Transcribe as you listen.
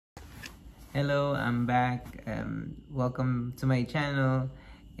Hello, I'm back. Welcome to my channel,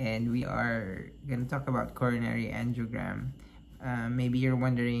 and we are going to talk about coronary angiogram. Maybe you're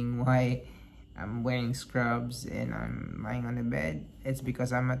wondering why I'm wearing scrubs and I'm lying on the bed. It's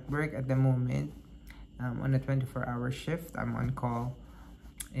because I'm at work at the moment. On a 24-hour shift. I'm on call,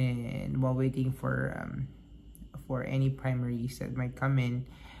 and while waiting for any primaries that might come in,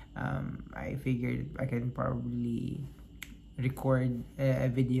 I figured I can probably record a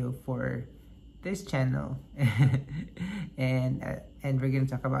video for this channel and we're going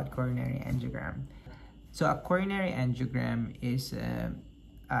to talk about coronary angiogram. So a coronary angiogram is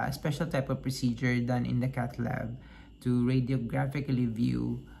a special type of procedure done in the cath lab to radiographically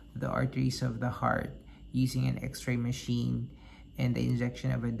view the arteries of the heart using an x-ray machine and the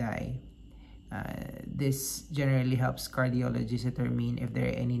injection of a dye. This generally helps cardiologists determine if there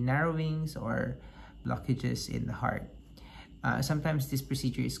are any narrowings or blockages in the heart. Sometimes this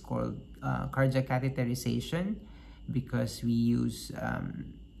procedure is called cardiac catheterization because we use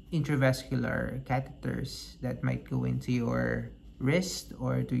intravascular catheters that might go into your wrist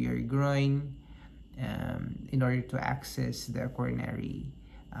or to your groin in order to access the coronary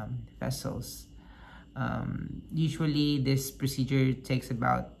vessels. Usually this procedure takes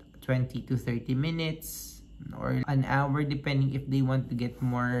about 20 to 30 minutes or an hour, depending if they want to get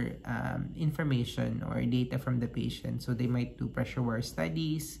more information or data from the patient. So they might do pressure wire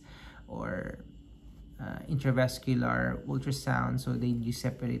studies or intravascular ultrasound. So they use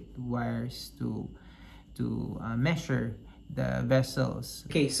separate wires to measure the vessels.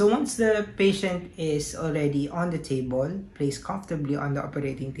 Okay, so once the patient is already on the table, placed comfortably on the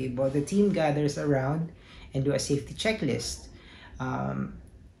operating table, the team gathers around and do a safety checklist.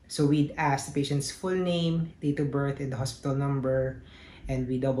 So we'd ask the patient's full name, date of birth, and the hospital number, and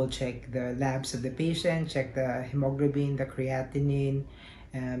we double check the labs of the patient, check the hemoglobin, the creatinine,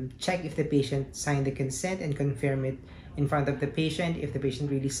 check if the patient signed the consent and confirm it in front of the patient if the patient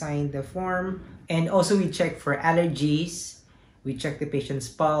really signed the form. And also we check for allergies, we check the patient's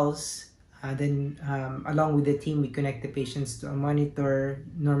pulse, then along with the team we connect the patients to a monitor.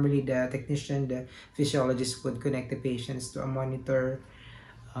 Normally the technician, the physiologist would connect the patients to a monitor.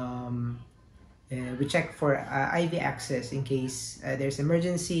 We check for IV access in case there's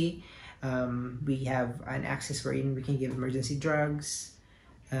emergency. We have an access wherein we can give emergency drugs,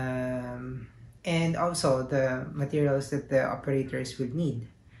 and also the materials that the operators will need.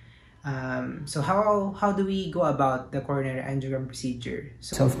 So how do we go about the coronary angiogram procedure?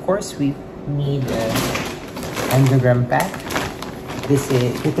 So of course we need an angiogram pack.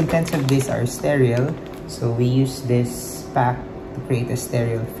 The contents of this are sterile, so we use this pack to create a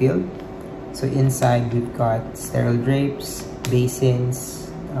sterile field. So inside we've got sterile drapes, basins,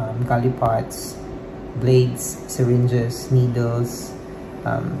 gallipots, blades, syringes, needles,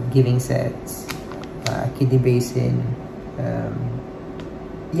 giving sets, kidney basin.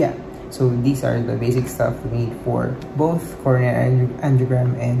 Yeah, so these are the basic stuff we need for both coronary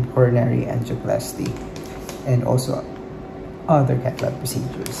angiogram and coronary angioplasty, and also other cath lab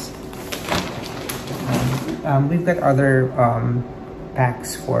procedures. We've got other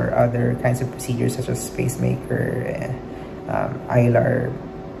packs for other kinds of procedures such as pacemaker, ILR,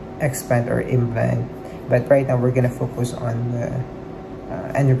 explant or implant, but right now we're gonna focus on the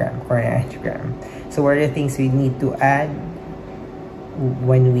angiogram, coronary angiogram. So what are the things we need to add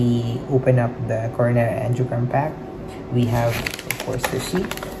when we open up the coronary angiogram pack? We have, of course, the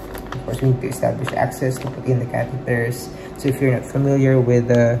sheath. Of course, we need to establish access to put in the catheters. So if you're not familiar with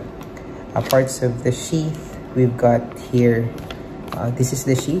the parts of the sheath, we've got here, this is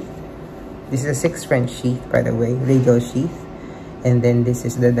the sheath. This is a 6 French sheath, by the way, radial sheath. And then this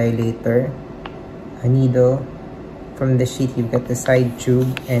is the dilator, a needle. From the sheath, you've got the side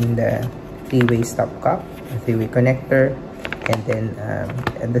tube and the 3-way stopcock, a 3-way connector. And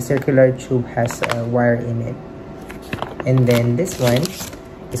then the circular tube has a wire in it. And then this one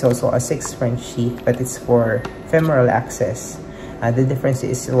is also a 6 French sheath, but it's for femoral access. The difference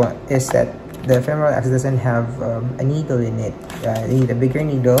is that the femoral access doesn't have a needle in it. You need a bigger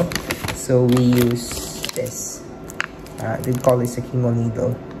needle, so we use this. We call this a chemo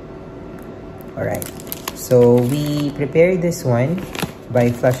needle. Alright, so we prepare this one by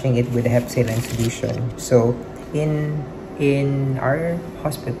flushing it with a hep saline solution. So in our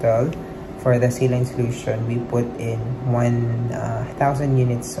hospital, for the saline solution, we put in 1,000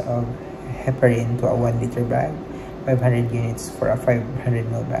 units of heparin to a 1-liter bag, 500 units for a 500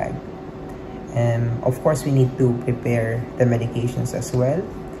 ml bag. Of course, we need to prepare the medications as well.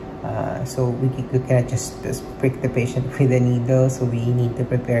 So we cannot just prick the patient with a needle. So we need to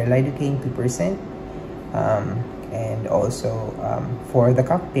prepare lidocaine 2%, And also for the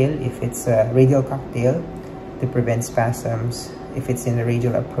cocktail, if it's a radial cocktail, to prevent spasms. If it's in the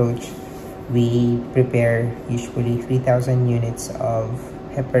radial approach, we prepare usually 3,000 units of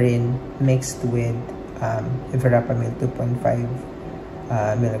heparin mixed with verapamil 2.5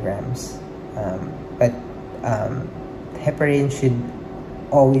 milligrams. But heparin should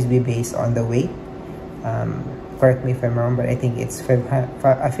always be based on the weight. Correct me if I'm wrong, but I think it's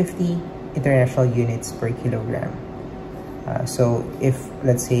 50 international units per kilogram. So if,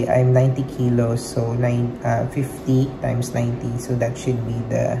 let's say, I'm 90 kilos, so 50 times 90, so that should be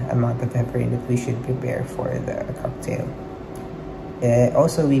the amount of heparin that we should prepare for the cocktail.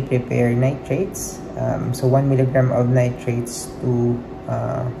 Also, we prepare nitrates, so 1 milligram of nitrates to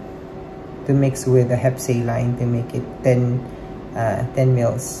mix with the hep saline to make it 10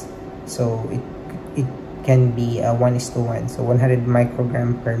 mils. So it can be 1:1, so 100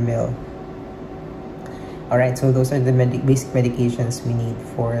 microgram per mil. Alright, so those are the basic medications we need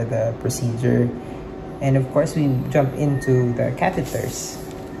for the procedure. And of course, we jump into the catheters.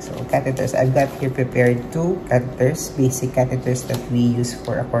 So catheters, I've got here prepared 2 catheters, basic catheters that we use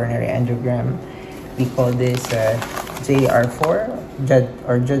for a coronary angiogram. We call this JR4,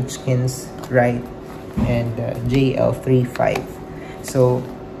 or Judkins Right, and JL35. So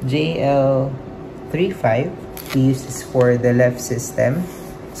JL35, we use this for the left system.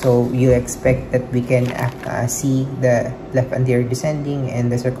 So you expect that we can see the left anterior descending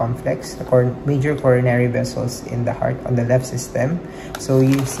and the circumflex, the major coronary vessels in the heart on the left system. So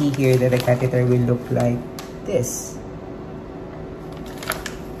you see here that the catheter will look like this.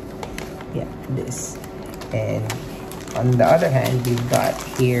 Yeah, this. And on the other hand, we've got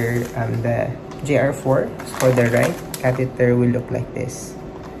here the JR4 for the right catheter will look like this.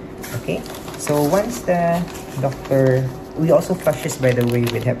 Okay, so once the doctor, we also flush this, by the way,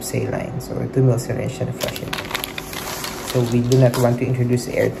 with hep saline, so 2 ml syringe and flush it. So we do not want to introduce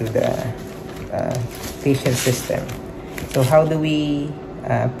air to the patient system. So how do we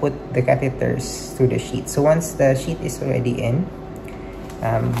put the catheters through the sheet? So once the sheet is already in,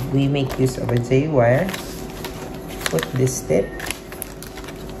 we make use of a J-wire. Put this tip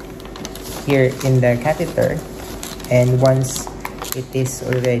here in the catheter, and once it is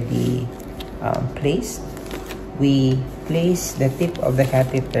already placed, we place the tip of the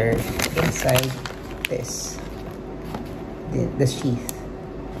catheter inside this, the sheath,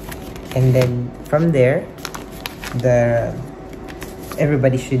 and then from there,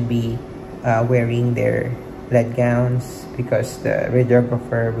 everybody should be wearing their lead gowns, because the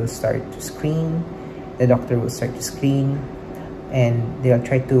radiographer will start to screen, the doctor will start to screen, and they'll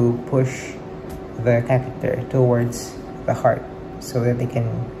try to push the catheter towards the heart so that they can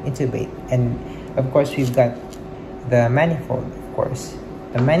intubate. And of course, we've got the manifold. Of course,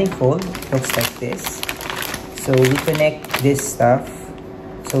 the manifold looks like this. So we connect this stuff.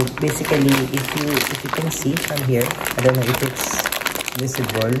 So basically, if you can see from here, I don't know if it's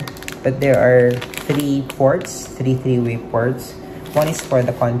visible, but there are 3 ports, 3 three-way ports. One is for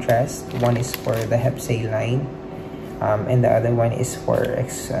the contrast, one is for the hep saline, and the other one is for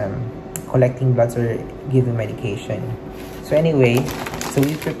collecting bloods or giving medication. So anyway, so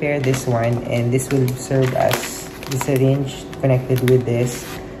we prepare this one, and this will serve as, the syringe connected with this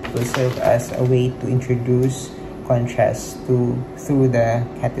will serve as a way to introduce contrast through the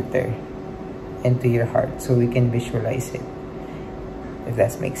catheter into your heart, so we can visualize it, if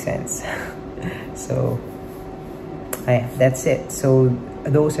that makes sense. So that's it. So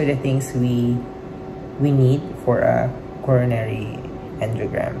those are the things we need for a coronary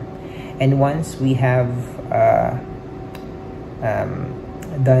angiogram. And once we have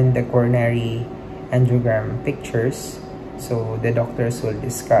done the coronary angiogram pictures, so the doctors will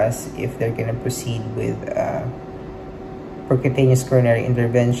discuss if they're going to proceed with percutaneous coronary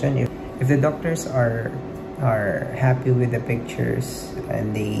intervention. If the doctors are happy with the pictures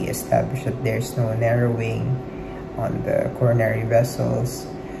and they establish that there's no narrowing on the coronary vessels,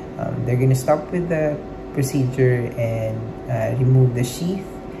 they're going to stop with the procedure and remove the sheath.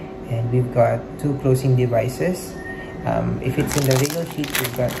 And we've got 2 closing devices. If it's in the radial sheet,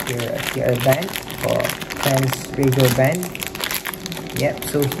 we've got here a PR band or transradial band. Yep,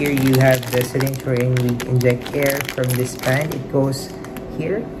 so here you have the syringe wherein we inject air from this band. It goes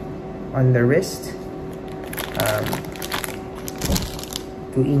here on the wrist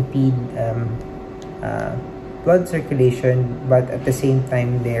to impede blood circulation, but at the same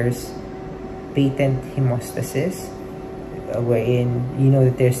time there's patent hemostasis, wherein you know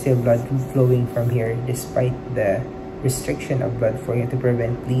that there's still blood flowing from here despite the restriction of blood flowing to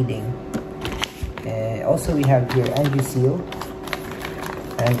prevent bleeding. Also, we have here Angioseal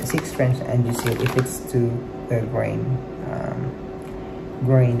and 6 French Angioseal if it's to the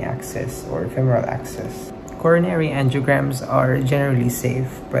groin axis or femoral axis. Coronary angiograms are generally safe,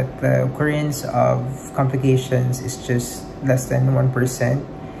 but the occurrence of complications is just less than 1%.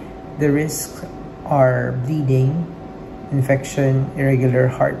 The risks are bleeding, infection, irregular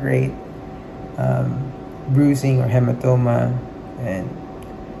heart rate, bruising or hematoma, and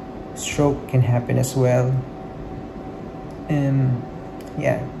stroke can happen as well.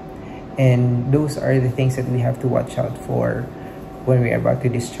 Yeah, and those are the things that we have to watch out for when we are about to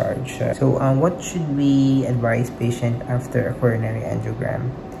discharge. So what should we advise patient after a coronary angiogram?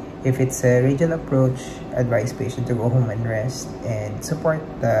 If it's a radial approach, advise patient to go home and rest and support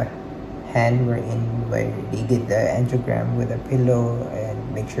the hand where they did the angiogram with a pillow and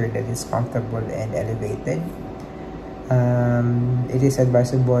make sure that it's comfortable and elevated. It is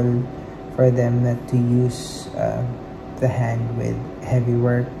advisable for them not to use the hand with heavy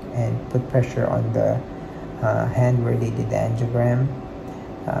work and put pressure on the hand where they did the angiogram.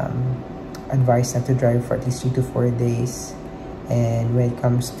 Advise not to drive for at least 3 to 4 days. And when it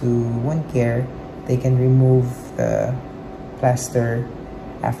comes to wound care, they can remove the plaster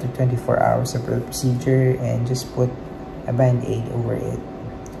after 24 hours of the procedure and just put a band-aid over it.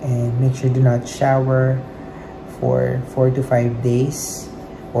 And make sure do not shower for 4 to 5 days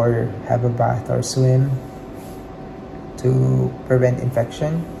or have a bath or swim to prevent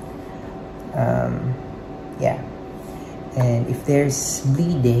infection. Yeah, and if there's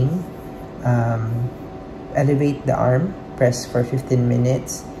bleeding, elevate the arm, press for 15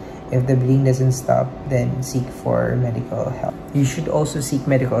 minutes. If the bleeding doesn't stop, then seek for medical help. You should also seek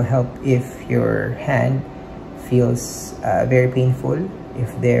medical help if your hand feels very painful,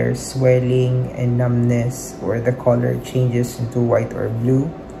 if there's swelling and numbness, or the color changes into white or blue.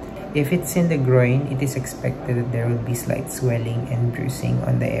 If it's in the groin, it is expected that there will be slight swelling and bruising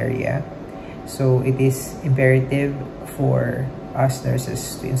on the area. So it is imperative for us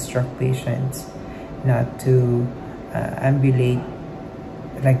nurses to instruct patients not to ambulate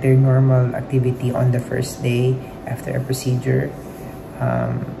like their normal activity on the first day after a procedure.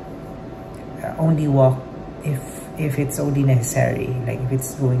 Only walk if it's only necessary, like if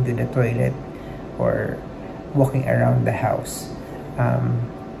it's going to the toilet or walking around the house.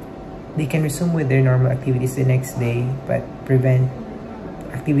 They can resume with their normal activities the next day, but prevent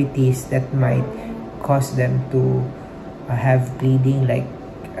activities that might cause them to have bleeding, like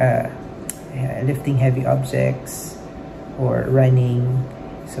lifting heavy objects or running.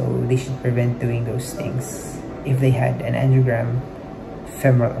 So they should prevent doing those things if they had an angiogram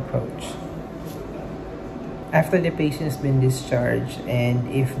femoral approach. After the patient's been discharged, and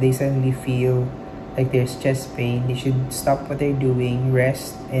if they suddenly feel like there's chest pain, they should stop what they're doing,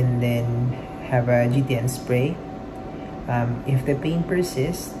 rest, and then have a GTN spray. If the pain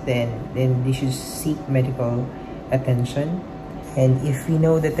persists, then they should seek medical attention. And if we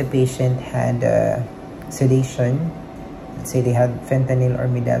know that the patient had sedation, let's say they had fentanyl or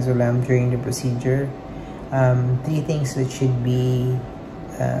midazolam during the procedure, 3 things that should be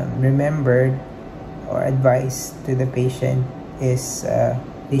remembered or advised to the patient is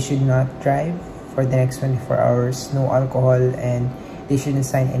they should not drive for the next 24 hours, no alcohol, and they shouldn't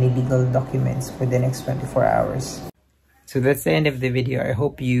sign any legal documents for the next 24 hours. So that's the end of the video. I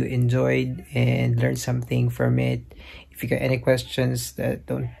hope you enjoyed and learned something from it. If you got any questions,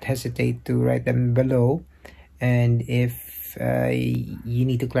 don't hesitate to write them below. And if you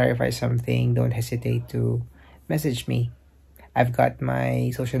need to clarify something, don't hesitate to message me. I've got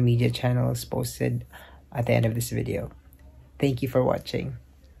my social media channels posted at the end of this video. Thank you for watching.